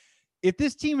 But if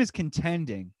this team is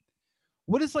contending,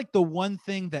 what is like the one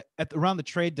thing that around the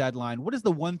trade deadline, what is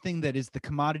the one thing that is the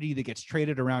commodity that gets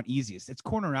traded around easiest? It's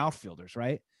corner outfielders,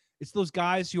 right? It's those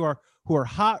guys who are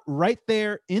hot right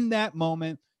there in that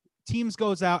moment. Teams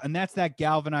goes out, and that's that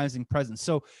galvanizing presence.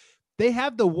 So they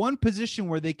have the one position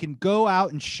where they can go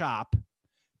out and shop,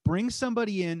 bring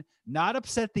somebody in, not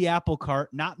upset the apple cart,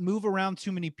 not move around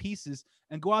too many pieces,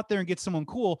 and go out there and get someone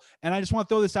cool. And I just want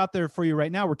to throw this out there for you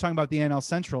right now. We're talking about the NL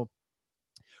Central.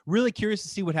 Really curious to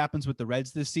see what happens with the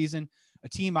Reds this season. A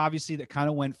team, obviously, that kind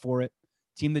of went for it,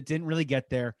 a team that didn't really get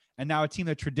there, and now a team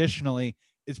that traditionally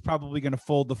is probably going to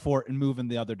fold the fort and move in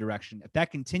the other direction. If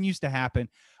that continues to happen,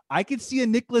 I could see a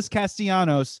Nicholas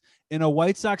Castellanos in a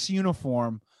White Sox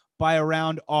uniform by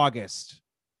around August,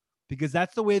 because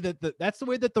that's the way that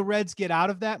the Reds get out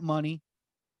of that money.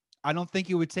 I don't think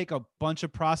it would take a bunch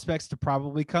of prospects to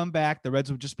probably come back. The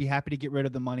Reds would just be happy to get rid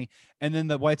of the money, and then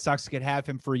the White Sox could have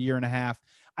him for a year and a half.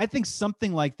 I think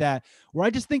something like that, where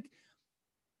I just think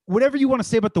whatever you want to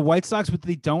say about the White Sox, what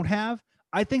they don't have,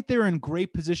 I think they're in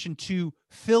great position to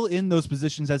fill in those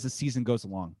positions as the season goes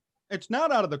along. It's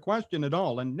not out of the question at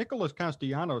all. And Nicholas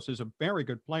Castellanos is a very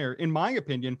good player. In my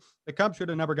opinion, the Cubs should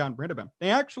have never gotten rid of him.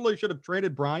 They actually should have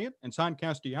traded Bryant and signed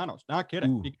Castellanos. Not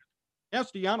kidding. Because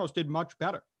Castellanos did much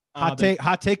better. Hot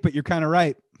take, but you're kind of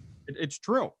right. It's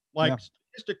true.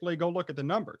 Statistically, go look at the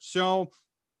numbers. So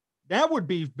that would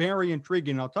be very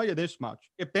intriguing. I'll tell you this much.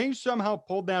 If they somehow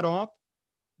pulled that off,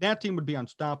 that team would be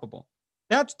unstoppable.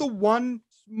 That's the one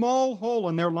small hole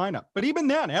in their lineup. But even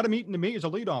then, Adam Eaton to me is a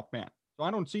leadoff man. So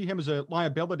I don't see him as a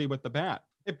liability with the bat.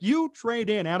 If you trade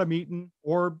in Adam Eaton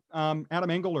or Adam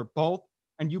Engel or both,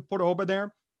 and you put over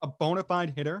there a bona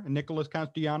fide hitter, Nicholas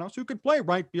Castellanos, who could play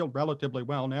right field relatively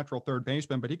well, natural third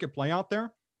baseman, but he could play out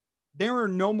there, there are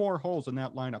no more holes in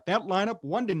that lineup. That lineup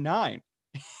 1-9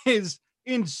 is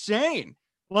insane.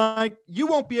 Like, you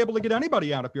won't be able to get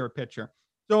anybody out if you're a pitcher.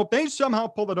 So if they somehow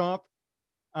pull it off,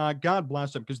 God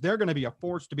bless them, because they're going to be a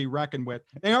force to be reckoned with.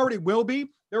 They already will be.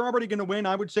 They're already going to win,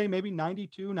 I would say, maybe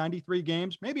 92, 93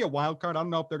 games, maybe a wild card. I don't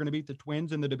know if they're going to beat the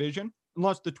Twins in the division,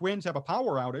 unless the Twins have a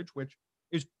power outage, which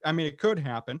is, I mean, it could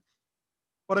happen.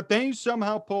 But if they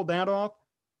somehow pull that off,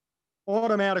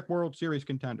 automatic World Series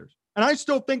contenders. And I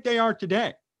still think they are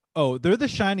today. Oh, they're the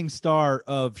shining star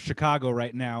of Chicago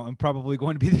right now, and probably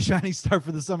going to be the shining star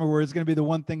for the summer, where it's going to be the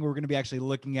one thing we're going to be actually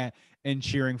looking at and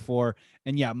cheering for.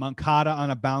 And yeah, Moncada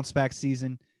on a bounce back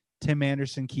season. Tim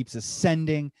Anderson keeps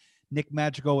ascending. Nick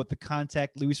Madrigal with the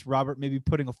contact. Luis Robert maybe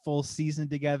putting a full season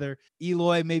together.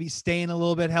 Eloy maybe staying a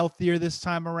little bit healthier this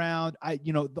time around.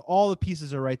 All the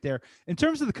pieces are right there. In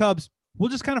terms of the Cubs, we'll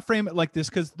just kind of frame it like this,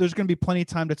 because there's going to be plenty of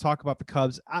time to talk about the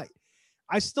Cubs.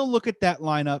 I still look at that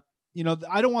lineup.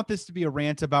 I don't want this to be a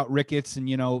rant about Ricketts and,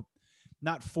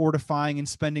 not fortifying and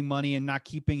spending money and not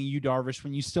keeping Yu Darvish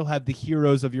when you still have the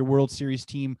heroes of your World Series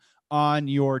team on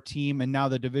your team. And now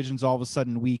the division's all of a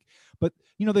sudden weak. But,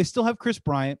 they still have Chris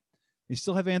Bryant. They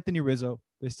still have Anthony Rizzo.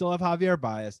 They still have Javier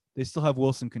Baez. They still have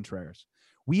Wilson Contreras.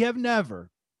 We have never,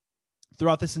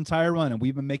 throughout this entire run, and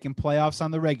we've been making playoffs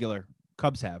on the regular,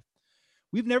 Cubs have,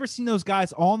 we've never seen those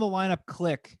guys all in the lineup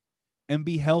click and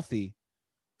be healthy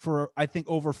for, I think,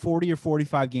 over 40 or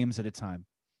 45 games at a time.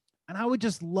 And I would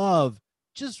just love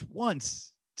just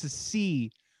once to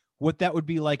see what that would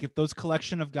be like if those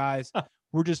collection of guys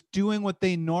were just doing what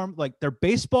they like their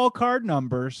baseball card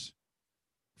numbers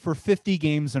for 50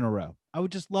 games in a row. I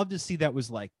would just love to see that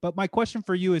was like. But my question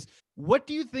for you is, what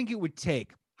do you think it would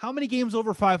take? How many games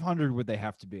over 500 would they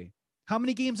have to be? How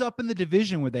many games up in the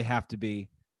division would they have to be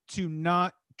to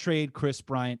not trade Chris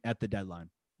Bryant at the deadline?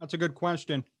 That's a good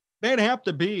question. They'd have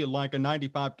to be like a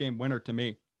 95-game winner to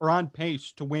me, or on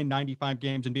pace to win 95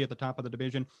 games and be at the top of the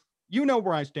division. You know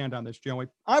where I stand on this, Joey.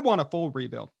 I want a full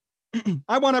rebuild.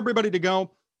 I want everybody to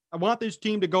go. I want this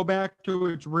team to go back to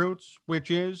its roots,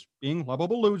 which is being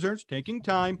lovable losers, taking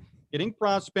time, getting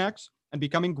prospects, and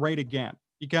becoming great again,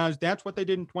 because that's what they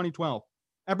did in 2012.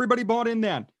 Everybody bought in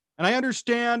then. And I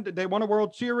understand they won a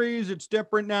World Series. It's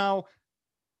different now.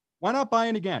 Why not buy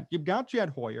in again? You've got Jed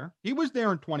Hoyer. He was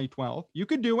there in 2012. You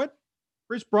could do it.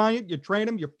 Chris Bryant, you trade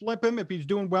him, you flip him if he's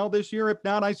doing well this year. If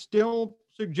not, I still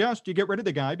suggest you get rid of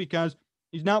the guy, because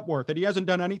he's not worth it. He hasn't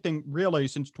done anything really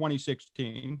since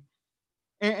 2016.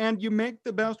 And you make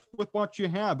the best with what you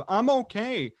have. I'm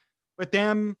okay with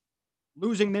them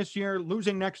losing this year,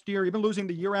 losing next year, even losing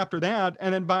the year after that,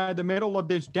 and then by the middle of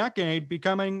this decade,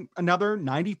 becoming another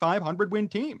 9,500 win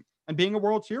team and being a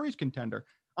World Series contender.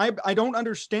 I don't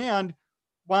understand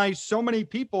why so many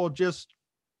people just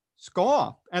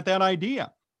scoff at that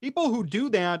idea. People who do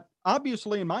that,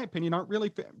 obviously, in my opinion, aren't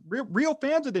really real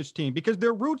fans of this team, because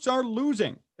their roots are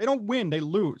losing. They don't win, they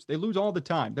lose. They lose all the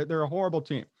time. They're a horrible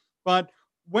team. But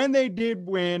when they did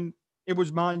win, it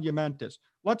was monumentous.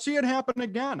 Let's see it happen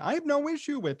again. I have no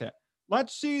issue with it.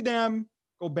 Let's see them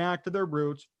go back to their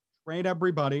roots, trade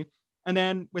everybody, and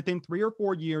then within 3 or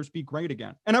 4 years, be great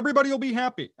again. And everybody will be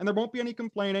happy, and there won't be any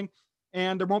complaining,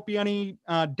 and there won't be any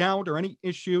doubt or any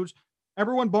issues.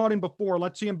 Everyone bought in before.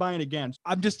 Let's see them buying again.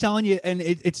 I'm just telling you, and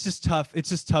it's just tough. It's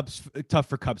just tough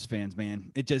for Cubs fans,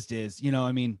 man. It just is.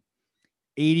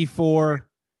 84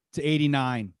 to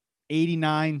 89,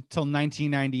 89 till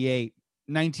 1998,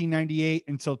 1998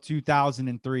 until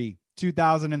 2003,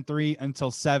 2003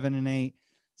 until 7-8,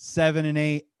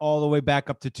 7-8, all the way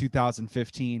back up to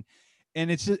 2015. And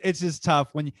it's just tough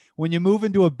when you move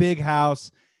into a big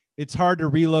house. It's hard to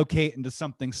relocate into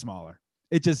something smaller.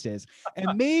 It just is.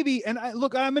 And maybe,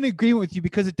 I'm in agreement with you,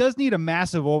 because it does need a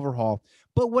massive overhaul.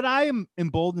 But what I am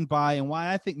emboldened by, and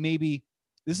why I think maybe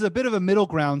this is a bit of a middle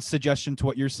ground suggestion to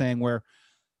what you're saying, where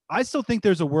I still think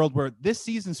there's a world where this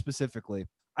season specifically,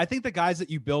 I think the guys that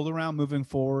you build around moving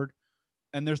forward,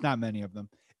 and there's not many of them,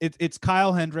 it's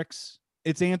Kyle Hendricks,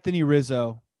 it's Anthony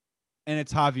Rizzo, and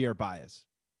it's Javier Baez.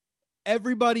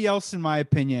 Everybody else, in my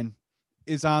opinion,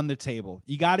 is on the table.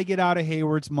 You got to get out of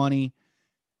Hayward's money,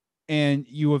 and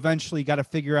you eventually got to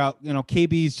figure out,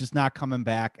 KB's just not coming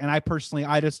back. And I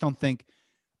just don't think,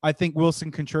 I think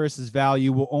Wilson Contreras'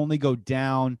 value will only go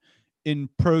down in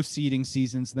proceeding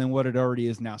seasons than what it already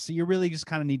is now. So you really just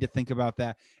kind of need to think about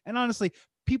that. And honestly,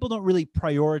 people don't really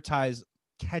prioritize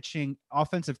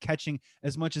offensive catching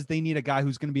as much as they need a guy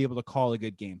who's going to be able to call a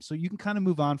good game. So you can kind of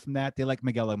move on from that. They like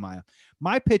Miguel Amaya.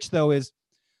 My pitch, though, is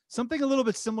something a little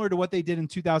bit similar to what they did in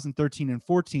 2013 and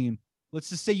 14. Let's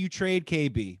just say you trade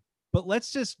KB. but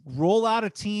let's just roll out a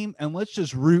team and let's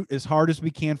just root as hard as we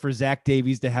can for Zach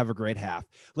Davies to have a great half.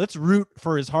 Let's root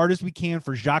for as hard as we can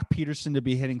for Jacques Peterson to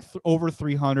be hitting over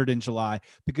 300 in July,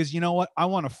 because you know what? I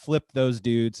want to flip those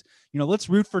dudes. Let's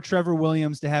root for Trevor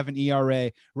Williams to have an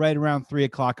ERA right around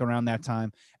 3:00 around that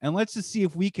time. And let's just see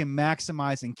if we can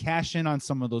maximize and cash in on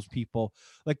some of those people.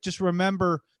 Like, just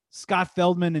remember Scott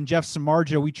Feldman and Jeff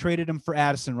Samardzija, we traded him for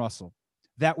Addison Russell.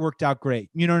 That worked out great.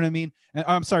 You know what I mean?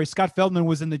 I'm sorry, Scott Feldman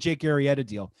was in the Jake Arrieta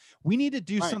deal. We need to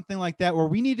do something like that, where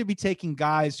we need to be taking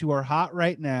guys who are hot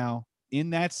right now in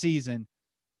that season,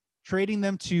 trading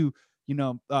them to,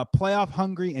 playoff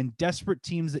hungry and desperate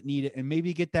teams that need it, and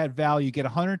maybe get that value, get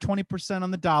 120%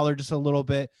 on the dollar, just a little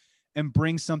bit, and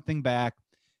bring something back.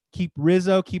 Keep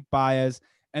Rizzo, keep Baez.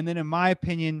 And then in my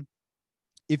opinion,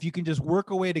 if you can just work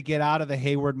a way to get out of the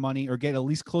Hayward money or get at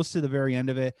least close to the very end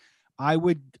of it, I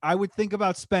would think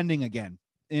about spending again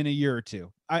in a year or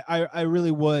two. I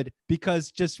really would, because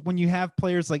just when you have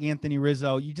players like Anthony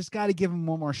Rizzo, you just got to give him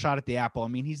one more shot at the apple. I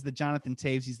mean, he's the Jonathan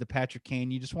Taves, he's the Patrick Kane.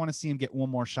 You just want to see him get one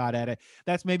more shot at it.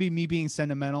 That's maybe me being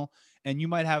sentimental, and you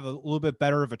might have a little bit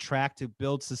better of a track to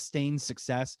build sustained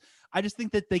success. I just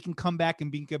think that they can come back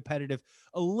and be competitive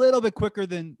a little bit quicker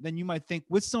than you might think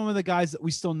with some of the guys that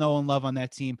we still know and love on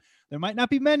that team. There might not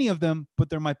be many of them, but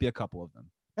there might be a couple of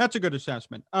them. That's a good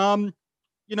assessment. I'm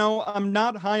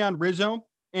not high on Rizzo,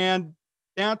 and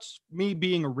that's me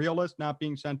being a realist, not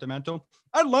being sentimental.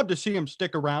 I'd love to see him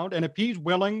stick around, and if he's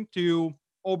willing to,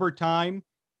 over time,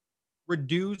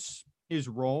 reduce his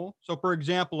role. So, for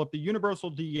example, if the universal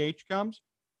DH comes,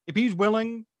 if he's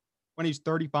willing when he's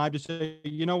 35 to say,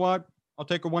 you know what, I'll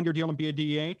take a one-year deal and be a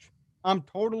DH,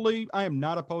 I am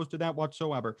not opposed to that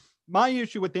whatsoever. My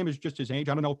issue with him is just his age.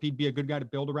 I don't know if he'd be a good guy to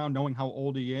build around, knowing how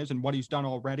old he is and what he's done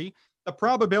already. The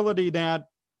probability that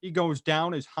he goes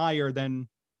down is higher than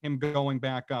him going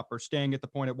back up or staying at the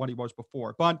point at what he was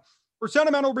before. But for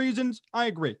sentimental reasons, I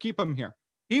agree. Keep him here.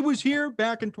 He was here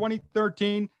back in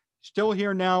 2013, still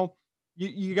here now.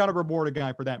 You got to reward a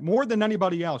guy for that more than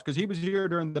anybody else, because he was here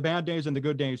during the bad days and the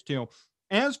good days too.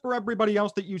 As for everybody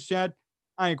else that you said,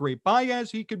 I agree. Baez,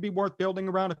 he could be worth building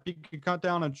around if he could cut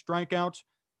down on strikeouts.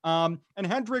 And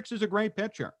Hendricks is a great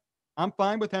pitcher. I'm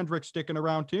fine with Hendricks sticking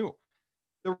around too.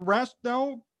 The rest,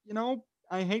 though,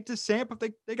 I hate to say it, but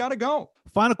they got to go.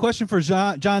 Final question for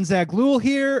John Zaghloul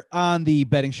here on the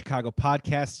Betting Chicago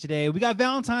podcast today. We got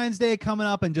Valentine's Day coming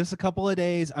up in just a couple of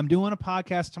days. I'm doing a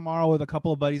podcast tomorrow with a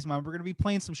couple of buddies of mine. We're going to be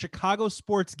playing some Chicago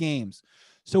sports games.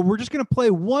 So we're just going to play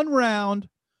one round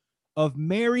of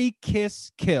Marry,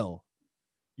 Kiss, Kill.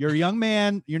 You're a young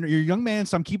man. You're a young man,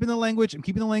 so I'm keeping the language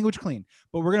clean.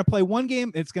 But we're going to play one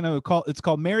game. It's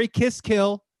called Marry, Kiss,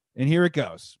 Kill, and here it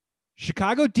goes.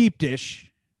 Chicago deep dish,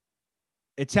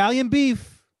 Italian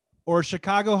beef, or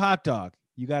Chicago hot dog.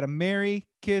 You got to marry,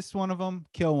 kiss one of them,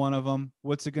 kill one of them.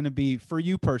 What's it going to be for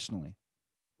you personally?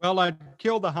 Well, I'd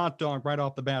kill the hot dog right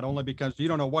off the bat, only because you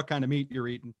don't know what kind of meat you're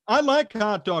eating. I like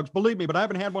hot dogs, believe me, but I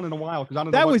haven't had one in a while because I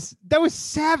don't know. That was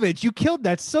savage. You killed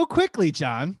that so quickly,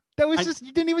 John. You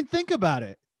didn't even think about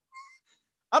it.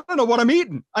 I don't know what I'm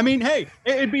eating. I mean, hey,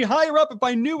 it'd be higher up if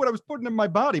I knew what I was putting in my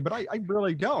body, but I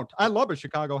really don't. I love a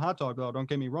Chicago hot dog, though. Don't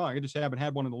get me wrong. I just haven't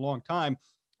had one in a long time.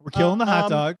 We're killing the hot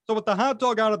dog. So with the hot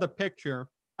dog out of the picture,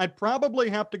 I'd probably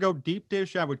have to go deep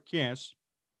dish. I would kiss,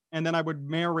 and then I would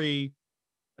marry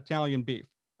Italian beef.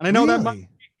 And I know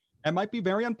that might be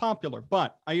very unpopular,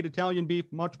 but I eat Italian beef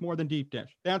much more than deep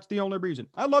dish. That's the only reason.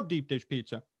 I love deep dish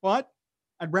pizza, but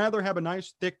I'd rather have a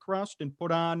nice thick crust and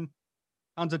put on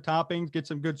tons of toppings, get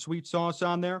some good sweet sauce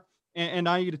on there. And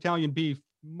I eat Italian beef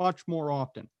much more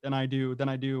often than I do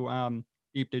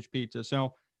deep dish pizza.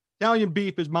 So Italian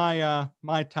beef is my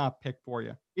top pick for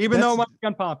you, even though it might be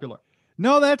unpopular.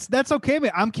 No, that's okay,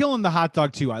 man. I'm killing the hot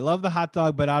dog too. I love the hot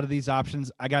dog, but out of these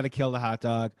options, I got to kill the hot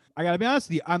dog. I got to be honest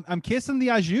with you. I'm kissing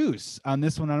the au jus on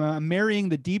this one. I'm marrying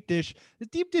the deep dish. The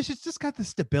deep dish, it's just got the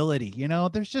stability,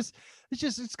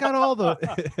 it's got all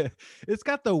the, it's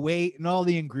got the weight and all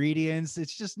the ingredients.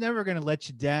 It's just never going to let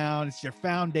you down. It's your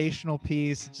foundational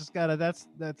piece. It's just that's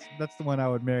the one I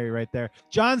would marry right there.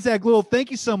 John Zaghloul, thank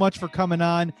you so much for coming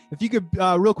on. If you could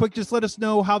real quick, just let us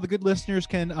know how the good listeners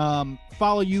can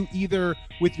follow you either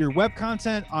with your web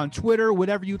content on Twitter,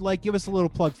 whatever you'd like. Give us a little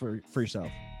plug for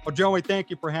yourself. Well, Joey,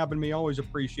 thank you for having me. Always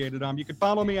appreciate it. You can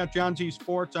follow me at John Z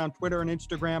Sports on Twitter and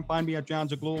Instagram. Find me at John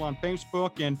Zaghloul on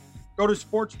Facebook, and go to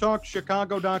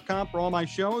sportstalkchicago.com for all my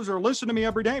shows, or listen to me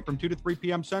every day from 2 to 3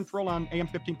 p.m. Central on AM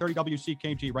 1530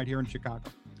 WCKG right here in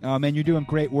Chicago. Oh, man, you're doing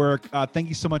great work. Thank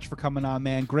you so much for coming on,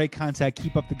 man. Great contact.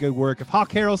 Keep up the good work. If Hawk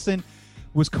Harrelson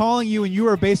was calling you and you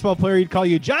were a baseball player, he'd call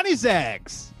you Johnny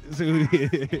Zags.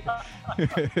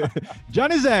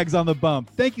 Johnny Zags on the bump.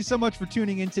 Thank you so much for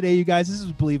tuning in today, you guys. This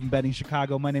is Believe in Betting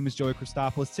Chicago. My name is Joey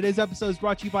Christopoulos. Today's episode is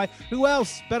brought to you by who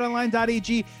else?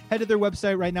 BetOnline.ag. Head to their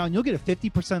website right now, and you'll get a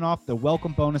 50% off the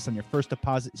welcome bonus on your first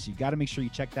deposit. So you got to make sure you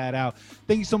check that out.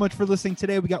 Thank you so much for listening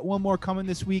today. We got one more coming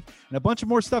this week and a bunch of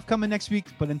more stuff coming next week.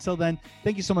 But until then,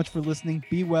 thank you so much for listening.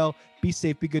 Be well, be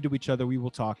safe, be good to each other. We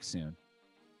will talk soon.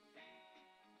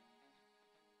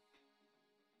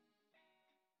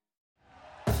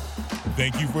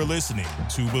 Thank you for listening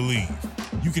to Believe.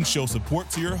 You can show support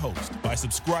to your host by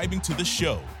subscribing to the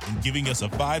show and giving us a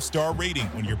 5-star rating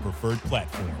on your preferred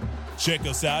platform. Check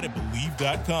us out at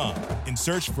Believe.com and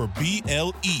search for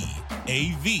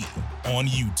BLEAV on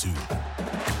YouTube.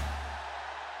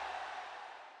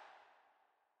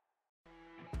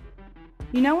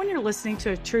 You know when you're listening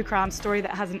to a true crime story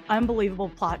that has an unbelievable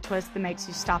plot twist that makes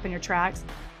you stop in your tracks?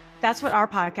 That's what our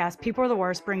podcast, People Are the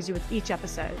Worst, brings you with each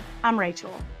episode. I'm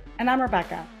Rachel. And I'm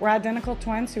Rebecca. We're identical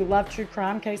twins who love true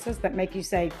crime cases that make you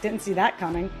say, didn't see that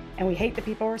coming, and we hate the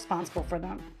people responsible for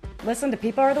them. Listen to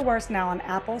People Are the Worst now on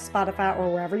Apple, Spotify,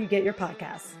 or wherever you get your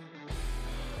podcasts.